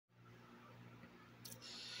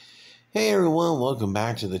Hey everyone, welcome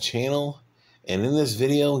back to the channel. And in this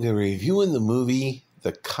video, I'm going to be reviewing the movie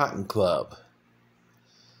The Cotton Club.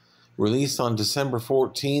 Released on December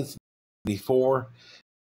 14th, 1994,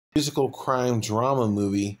 musical crime drama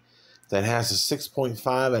movie that has a 6.5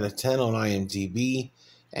 out of 10 on IMDb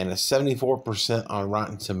and a 74% on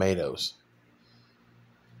Rotten Tomatoes.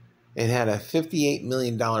 It had a $58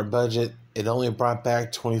 million budget. It only brought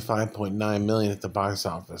back $25.9 million at the box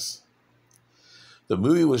office. The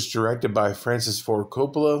movie was directed by Francis Ford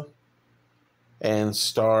Coppola and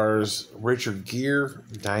stars Richard Gere,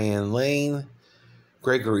 Diane Lane,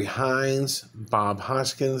 Gregory Hines, Bob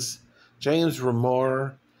Hoskins, James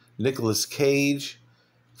Remar, Nicolas Cage,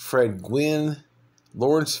 Fred Gwynne,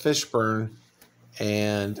 Lawrence Fishburne,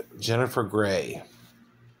 and Jennifer Grey.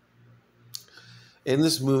 In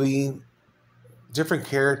this movie, different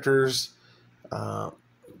characters,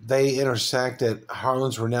 they intersect at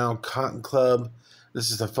Harlem's renowned Cotton Club. This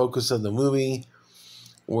is the focus of the movie,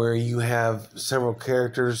 where you have several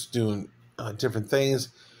characters doing different things.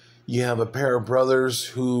 You have a pair of brothers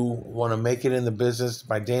who want to make it in the business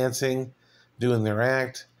by dancing, doing their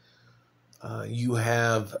act. You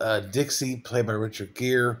have Dixie, played by Richard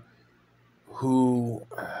Gere, who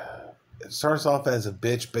starts off as a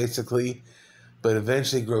bitch, basically, but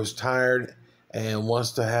eventually grows tired and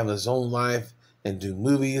wants to have his own life and do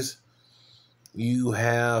movies. You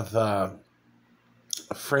have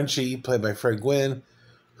Frenchie, played by Fred Gwynne,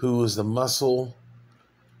 who is the muscle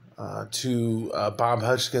to Bob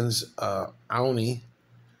Hoskins' Auni,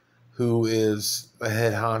 who is the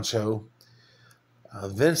head honcho.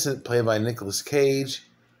 Vincent, played by Nicolas Cage,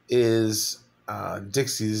 is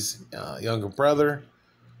Dixie's younger brother,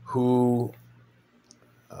 who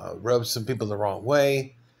rubs some people the wrong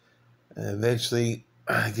way and eventually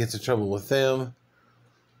gets in trouble with them.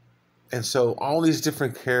 And so all these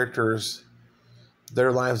different characters,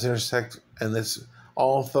 their lives intersect, and it's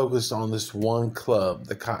all focused on this one club,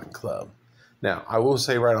 the Cotton Club. Now, I will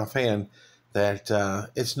say right offhand that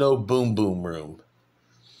it's no Boom Boom Room.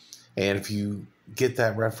 And if you get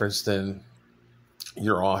that reference, then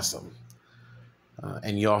you're awesome.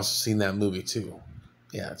 And you also seen that movie too.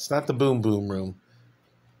 Yeah, it's not the Boom Boom Room,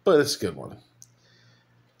 but it's a good one.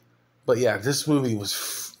 But yeah, this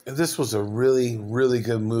was a really, really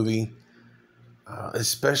good movie.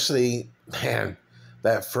 Especially, man,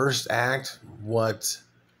 that first act,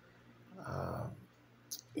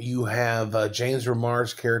 you have James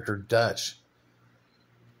Remar's character Dutch,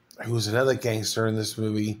 who's another gangster in this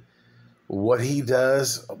movie. What he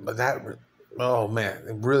does, oh man,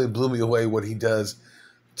 it really blew me away what he does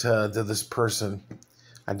to this person.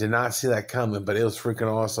 I did not see that coming, but it was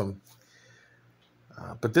freaking awesome.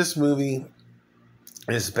 But this movie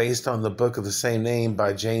is based on the book of the same name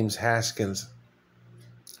by James Haskins.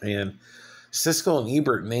 And Siskel and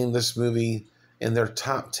Ebert named this movie in their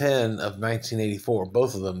top 10 of 1984.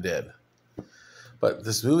 Both of them did. But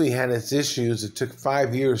this movie had its issues. It took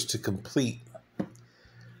 5 years to complete.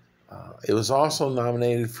 It was also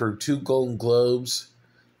nominated for 2 Golden Globes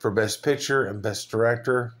for Best Picture and Best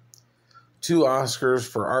Director, 2 Oscars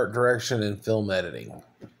for Art Direction and Film Editing.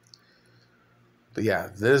 But yeah,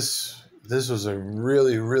 this was a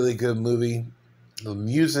really, really good movie. The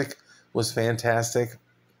music was fantastic.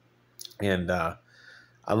 And I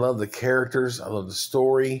love the characters. I love the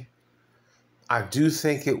story. I do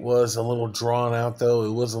think it was a little drawn out, though.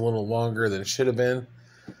 It was a little longer than it should have been.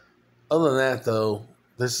 Other than that, though,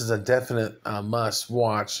 this is a definite must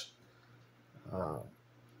watch.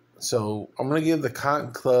 So I'm going to give The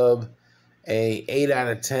Cotton Club a 8 out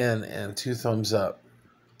of 10 and 2 thumbs up.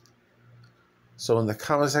 So in the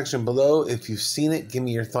comment section below, if you've seen it, give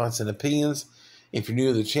me your thoughts and opinions. If you're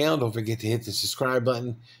new to the channel, don't forget to hit the subscribe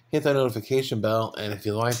button, hit the notification bell, and if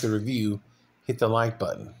you like the review, hit the like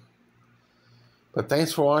button. But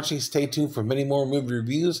thanks for watching. Stay tuned for many more movie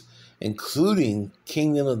reviews, including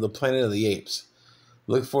Kingdom of the Planet of the Apes.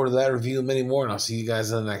 Look forward to that review and many more, and I'll see you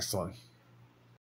guys in the next one.